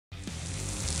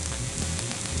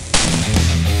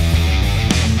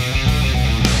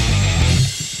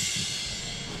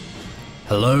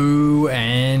Hello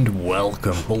and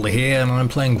welcome, Pauleh here, and I'm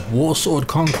playing Warsword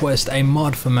Conquest, a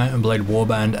mod for Mount and Blade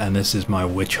Warband, and this is my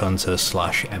Witch Hunter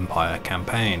 / Empire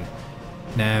campaign.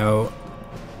 Now,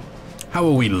 how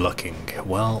are we looking?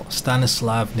 Well,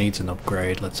 Stanislav needs an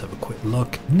upgrade. Let's have a quick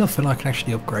look. Nothing I can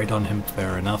actually upgrade on him,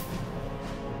 fair enough.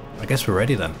 I guess we're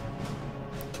ready then.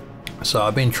 So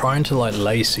I've been trying to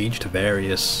lay siege to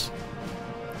various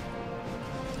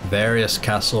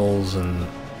castles and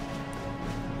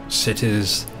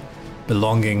cities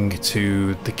belonging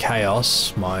to the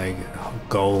Chaos. My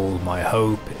goal, my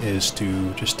hope is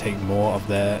to just take more of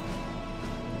their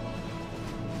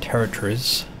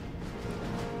territories.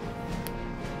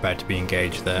 About to be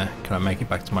engaged there. Can I make it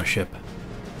back to my ship?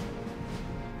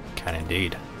 Can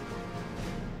indeed.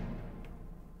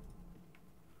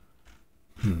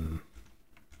 I've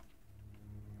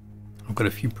got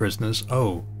a few prisoners.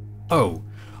 Oh,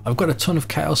 I've got a ton of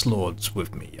Chaos Lords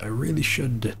with me. I really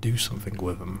should do something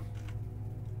with them.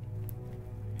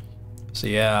 So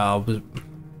yeah,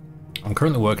 I'm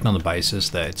currently working on the basis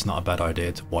that it's not a bad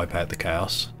idea to wipe out the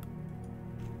Chaos,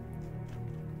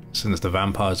 since the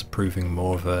vampires are proving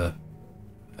more of a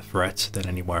threat than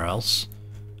anywhere else.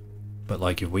 But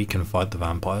like, if we can fight the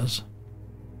vampires...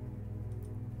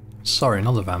 Sorry,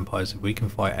 not the vampires. If we can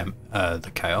fight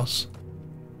the Chaos,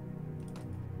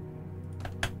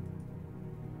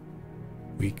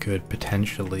 we could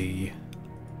potentially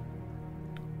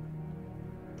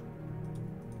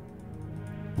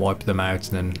wipe them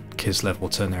out, and then Kislev will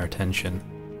turn their attention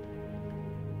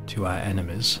to our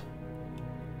enemies.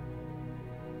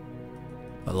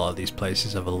 A lot of these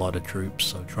places have a lot of troops,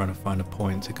 so trying to find a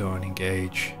point to go and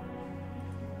engage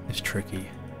is tricky.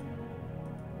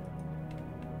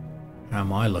 How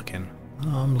am I looking?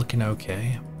 Oh, I'm looking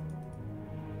okay.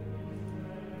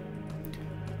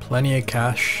 Plenty of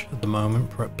cash at the moment,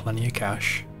 plenty of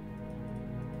cash.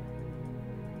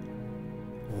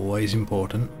 Always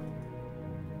important.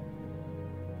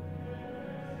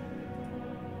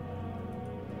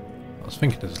 I was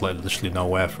thinking there's literally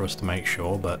nowhere for us to make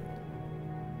sure, but...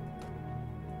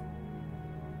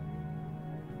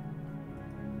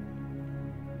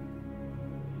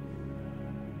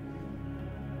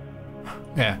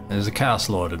 yeah, there's a Chaos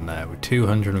Lord in there with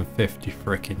 250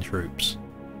 frickin' troops.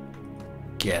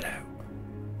 Get out.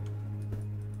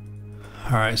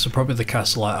 Alright, so probably the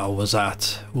castle I was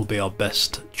at will be our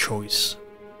best choice.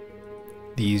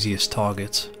 The easiest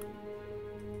target.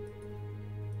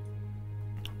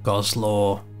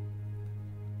 Goslaw.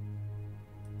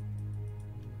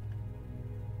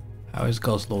 How is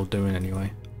Goslaw doing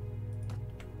anyway?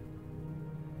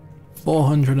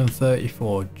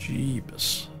 434,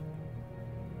 jeebus.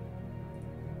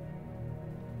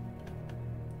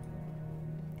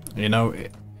 You know,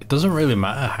 it doesn't really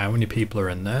matter how many people are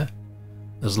in there,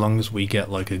 as long as we get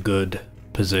like a good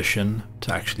position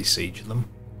to actually siege them.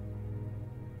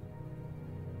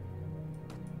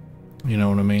 You know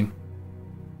what I mean?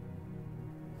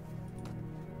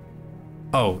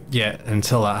 Oh, yeah,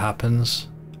 until that happens.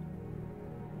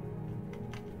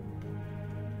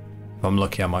 If I'm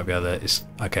lucky, I might be able to...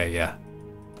 okay, yeah.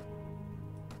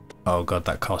 Oh god,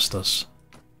 that cost us.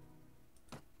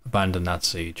 Abandon that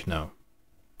siege, no.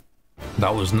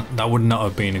 That would not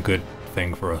have been a good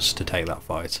thing for us to take that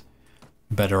fight.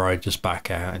 Better I just back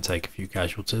out and take a few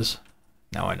casualties.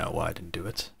 Now I know why I didn't do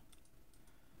it.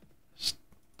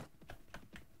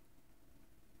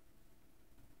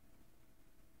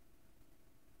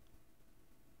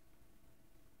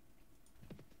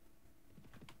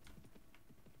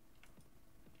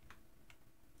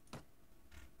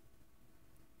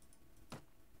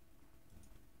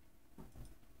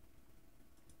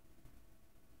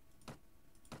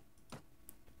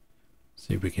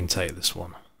 See if we can take this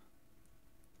one.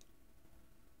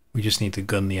 We just need to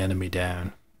gun the enemy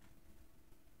down.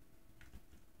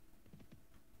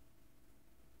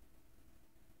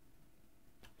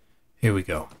 Here we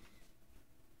go.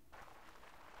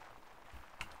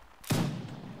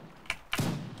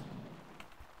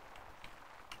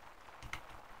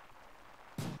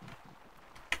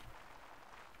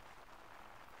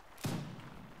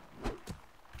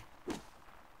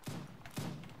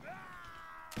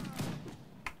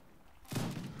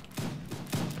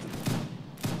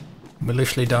 We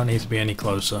literally don't need to be any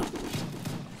closer.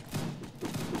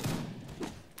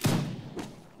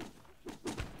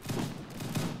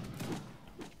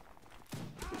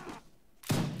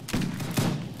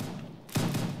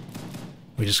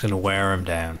 We're just gonna wear him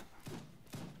down.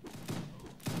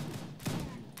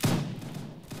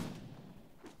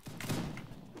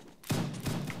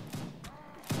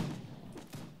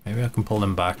 Maybe I can pull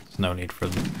them back. There's no need for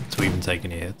them to even take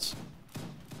any hits.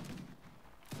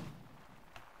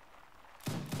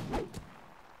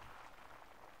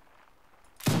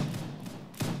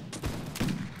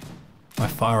 My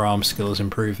firearm skill is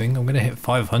improving. I'm gonna hit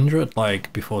 500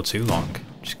 like before too long,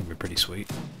 which is gonna be pretty sweet.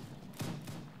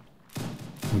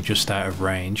 I'm just out of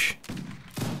range.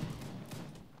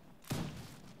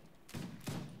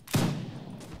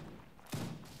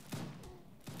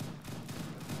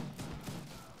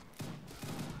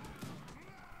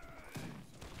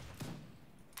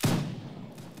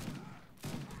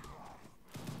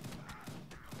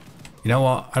 You know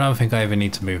what? I don't think I ever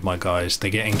need to move my guys.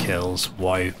 They're getting kills.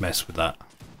 Why mess with that?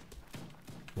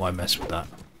 Why mess with that?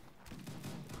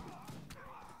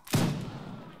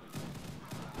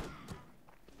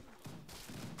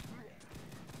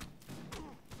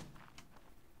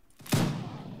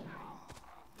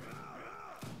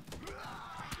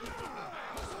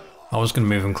 I was going to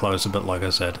move them closer, but like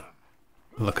I said,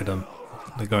 look at them.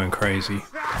 They're going crazy.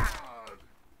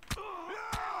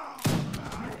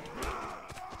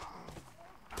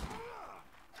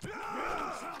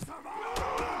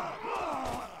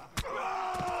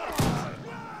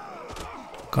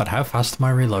 God, how fast am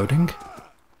I reloading?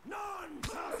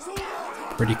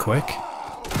 Pretty quick.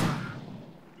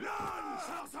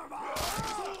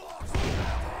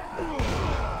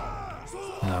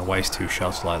 Waste 2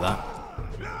 shots like that.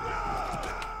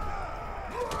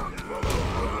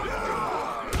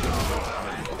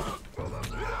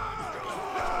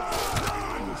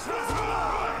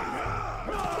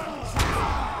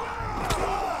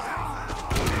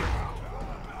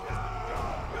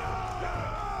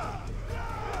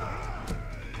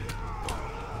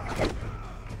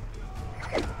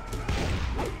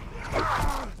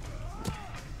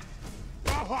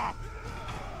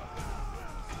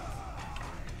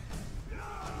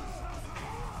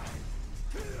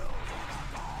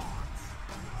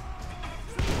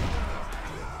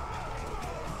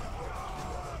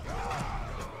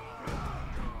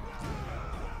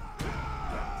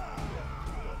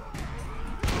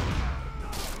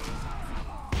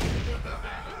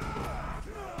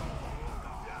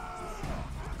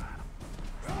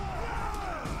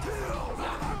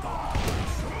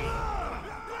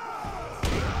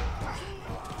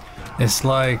 It's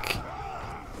like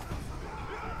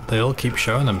they all keep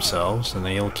showing themselves and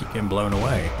they all keep getting blown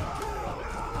away.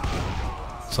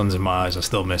 Sun's in my eyes, I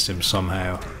still miss him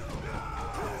somehow.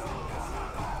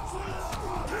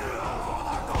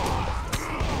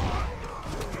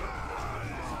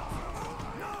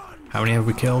 How many have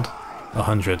we killed?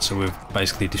 100, so we've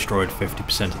basically destroyed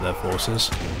 50% of their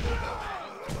forces.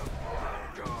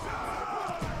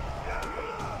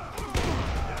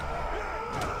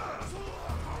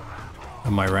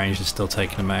 And my range is still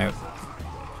taking them out.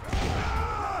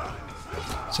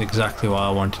 It's exactly why I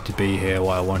wanted to be here,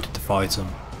 why I wanted to fight them.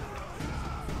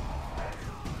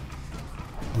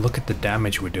 Look at the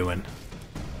damage we're doing.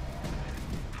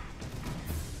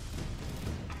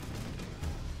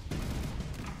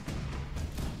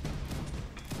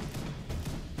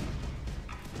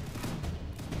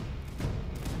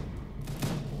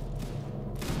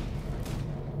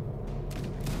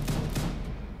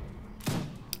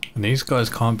 And these guys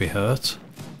can't be hurt.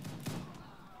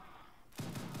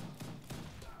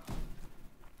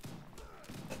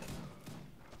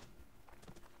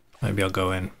 Maybe I'll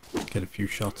go in, get a few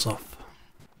shots off.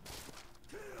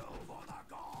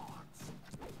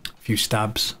 A few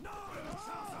stabs.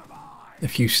 A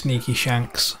few sneaky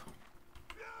shanks.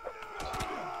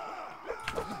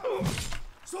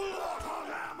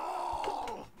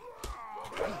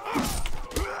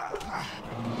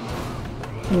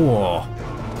 Whoa.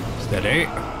 Steady.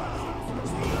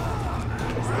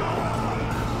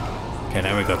 Okay,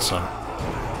 now we got some.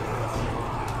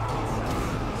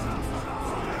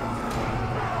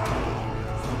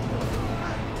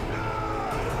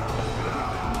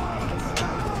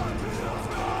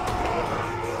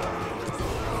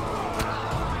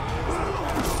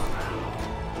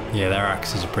 Yeah, their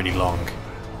axes are pretty long.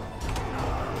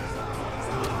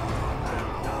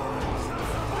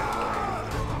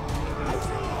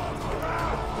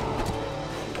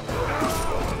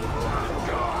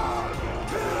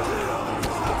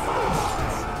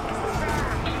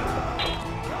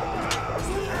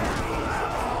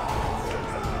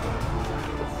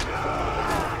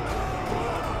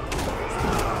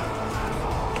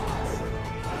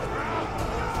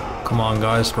 Come on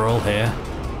guys, we're all here.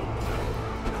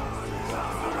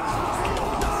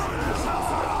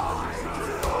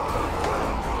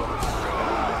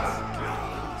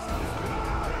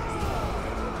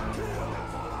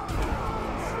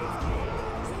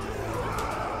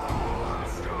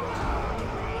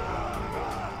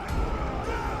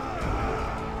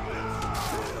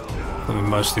 We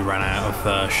mostly ran out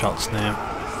of shots now.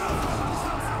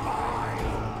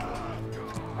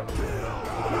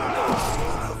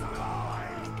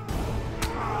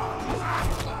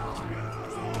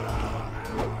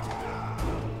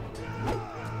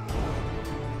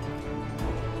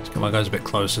 My guy's a bit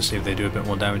closer, see if they do a bit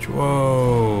more damage.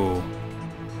 Whoa!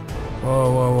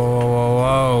 Whoa, whoa, whoa,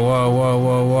 whoa, whoa, whoa,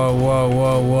 whoa, whoa, whoa,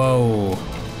 whoa, whoa,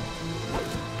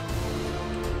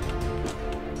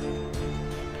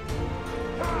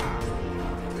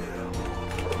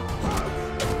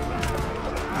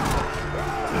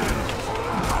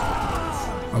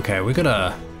 whoa. Okay, we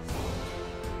gotta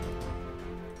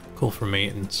call for a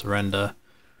meeting, surrender.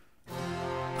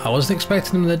 I wasn't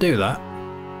expecting them to do that.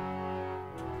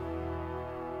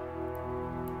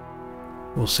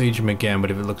 We'll siege them again, but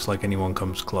if it looks like anyone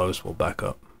comes close, we'll back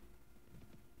up.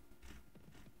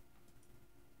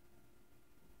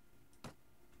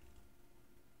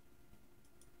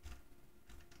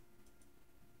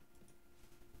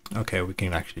 Okay, we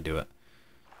can actually do it.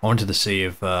 I wanted to see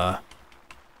if like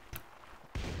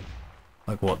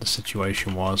what the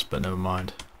situation was, but never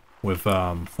mind. With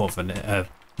Mount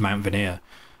Veneer,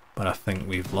 but I think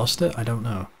we've lost it. I don't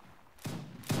know.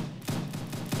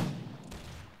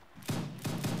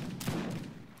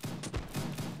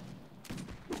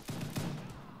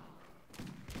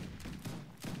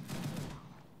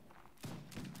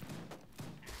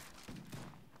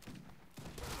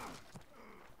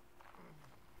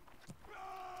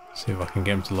 See if I can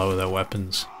get them to lower their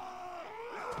weapons.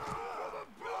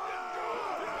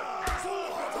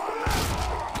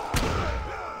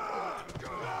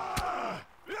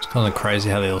 It's kind of crazy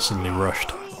how they all suddenly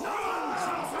rushed.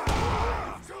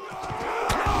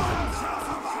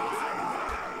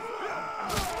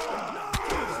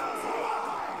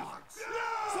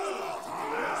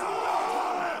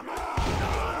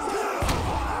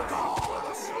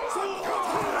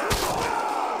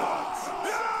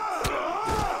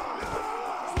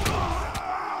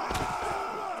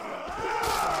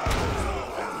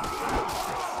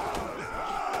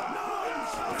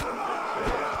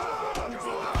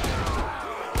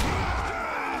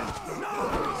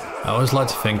 I always like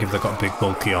to think if they've got big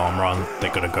bulky armor on,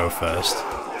 they're gonna go first.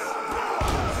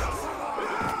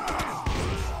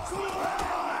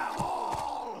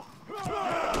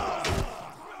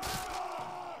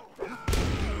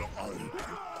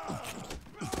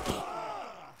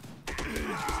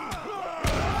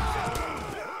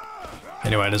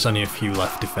 Anyway, there's only a few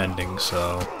left defending,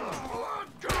 so...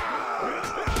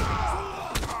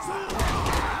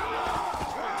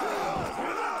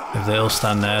 if they all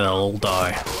stand there, they'll all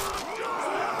die.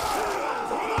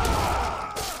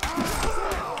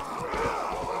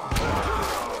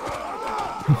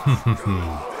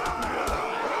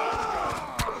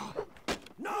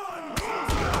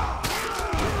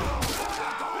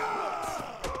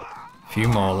 Few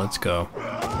more, let's go.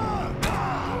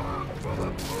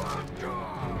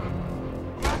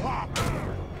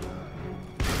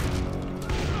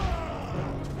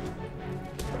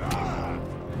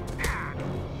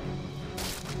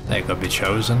 They could be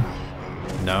chosen.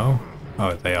 No?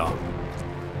 Oh, they are.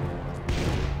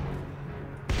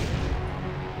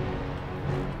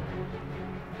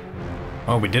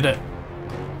 Oh, we did it.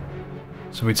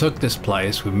 So we took this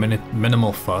place with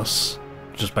minimal fuss,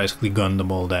 just basically gunned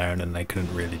them all down and they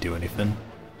couldn't really do anything.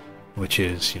 Which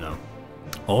is, you know,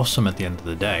 awesome at the end of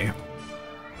the day.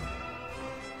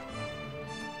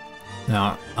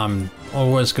 Now, I'm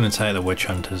always going to take the witch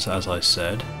hunters, as I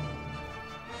said.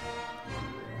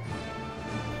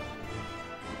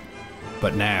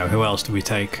 But now, who else do we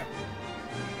take?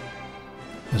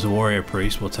 There's a warrior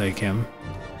priest, we'll take him.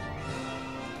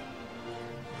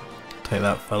 Take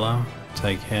that fellow,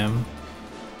 take him.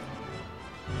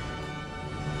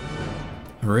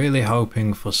 Really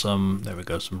hoping for some, there we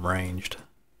go, some ranged.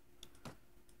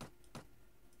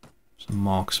 Some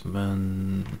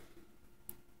marksmen.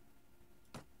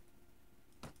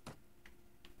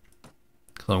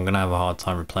 Because I'm going to have a hard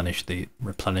time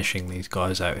replenishing these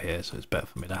guys out here, so it's better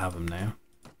for me to have them now.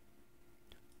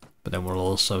 But then we'll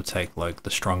also take like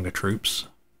the stronger troops.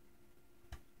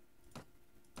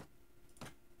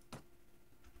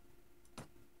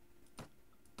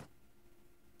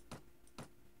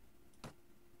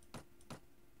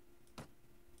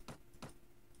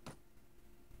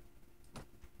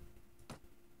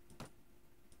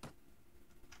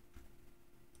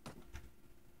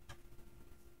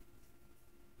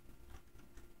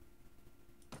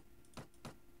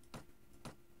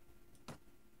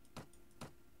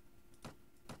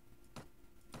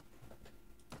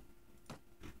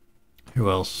 Who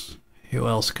else? Who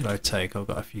else could I take? I've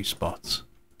got a few spots.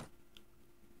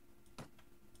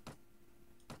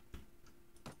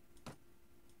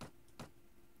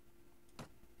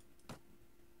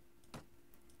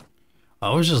 I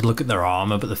always just look at their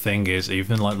armor, but the thing is,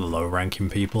 even like the low ranking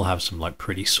people have some like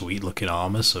pretty sweet looking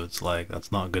armor, so it's like,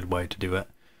 that's not a good way to do it.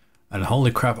 And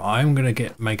holy crap, I'm gonna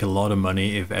make a lot of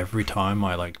money if every time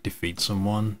I like defeat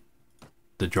someone,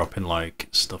 they're dropping like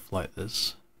stuff like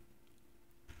this.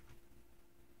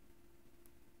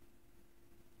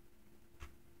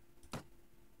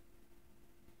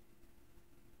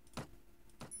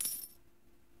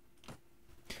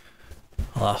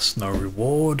 Alas, no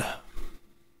reward.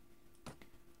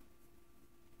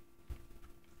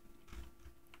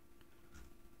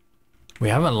 We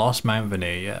haven't lost Mount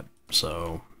Veneer yet,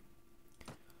 so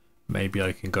maybe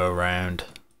I can go around.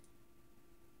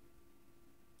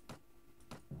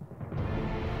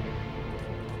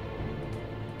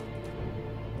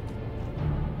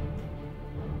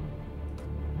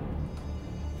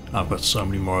 I've got so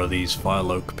many more of these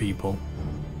Fireloak people,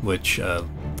 which are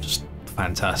just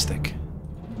fantastic.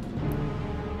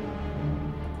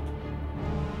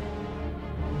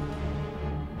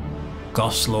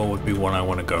 Goslaw would be one I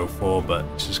want to go for, but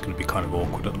it's just going to be kind of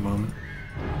awkward at the moment.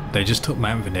 They just took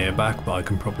Mount Veneer back, but I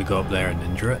can probably go up there and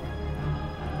ninja it.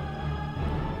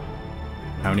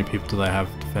 How many people do they have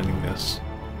defending this?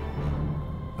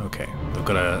 Okay, they've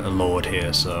got a lord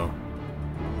here, so...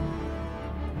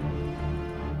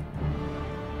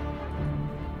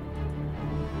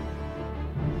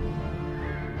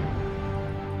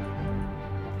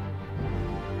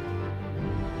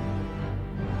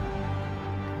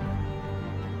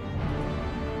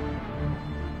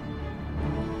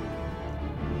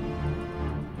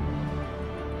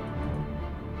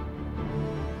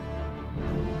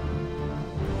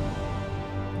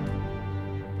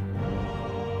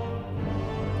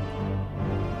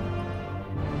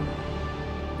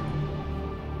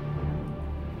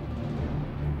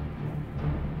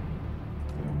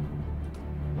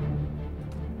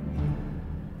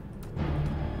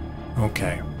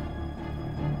 Okay.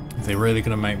 Are they really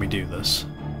gonna make me do this?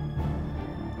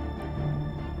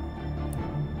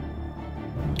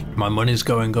 My money's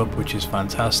going up, which is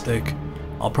fantastic.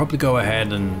 I'll probably go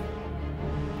ahead and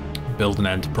build an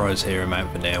enterprise here in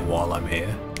Mount Veneer while I'm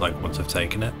here, like once I've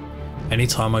taken it.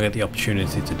 Anytime I get the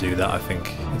opportunity to do that, I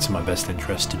think it's in my best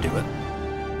interest to do it.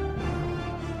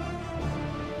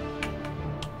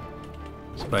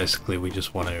 So basically we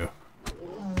just want to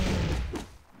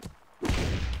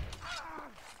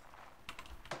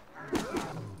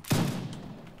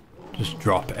just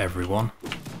drop everyone.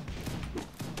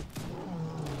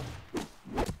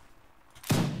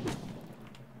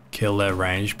 Kill their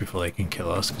range before they can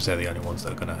kill us, because they're the only ones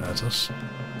that are going to hurt us.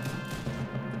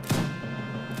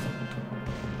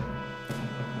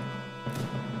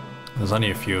 There's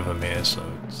only a few of them here, so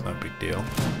it's no big deal.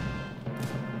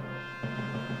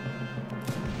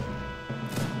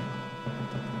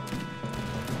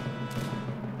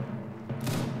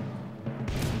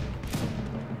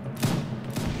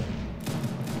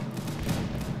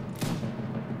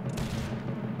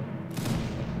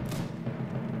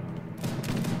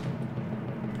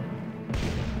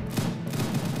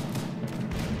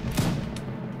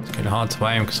 Hard to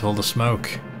aim because of all the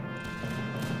smoke.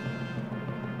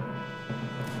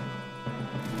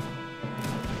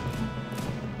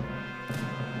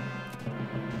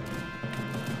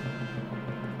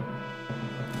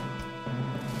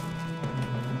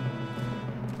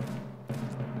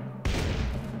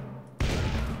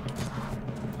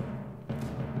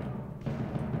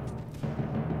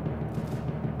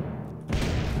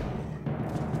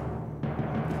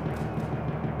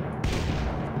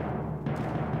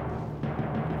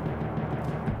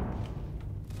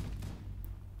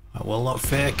 I will not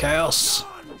fear chaos.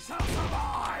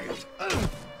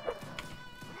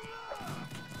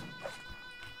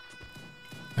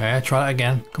 Yeah, try it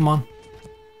again. Come on.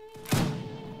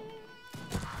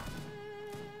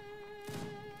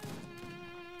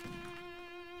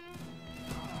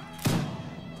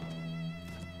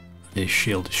 His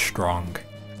shield is strong.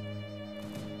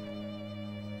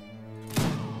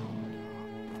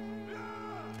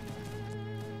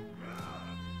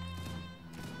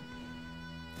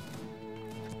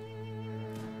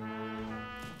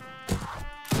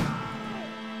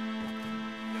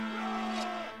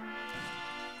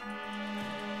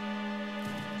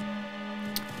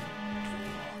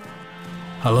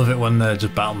 I love it when the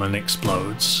just battleman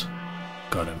explodes.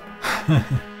 Got him.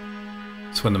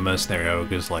 It's when the mercenary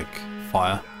ogres like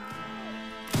fire.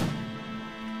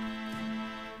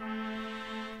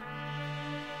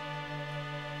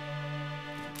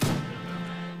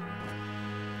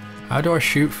 How do I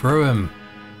shoot through him?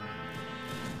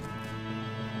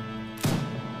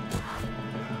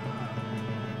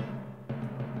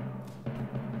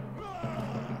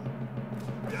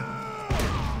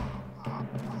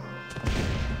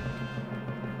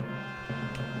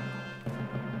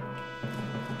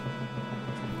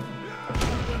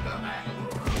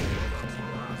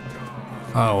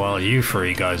 Oh well, you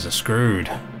three guys are screwed.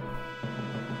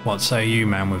 What say you,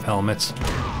 man with helmets?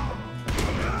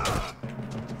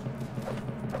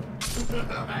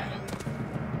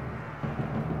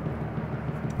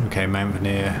 Okay, Mount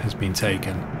Veneer has been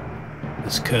taken.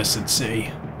 This cursed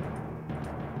sea.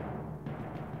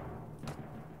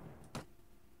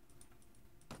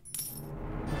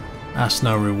 That's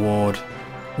no reward.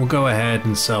 We'll go ahead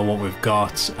and sell what we've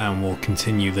got and we'll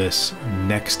continue this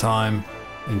next time.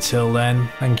 Until then,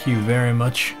 thank you very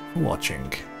much for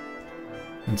watching.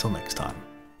 Until next time.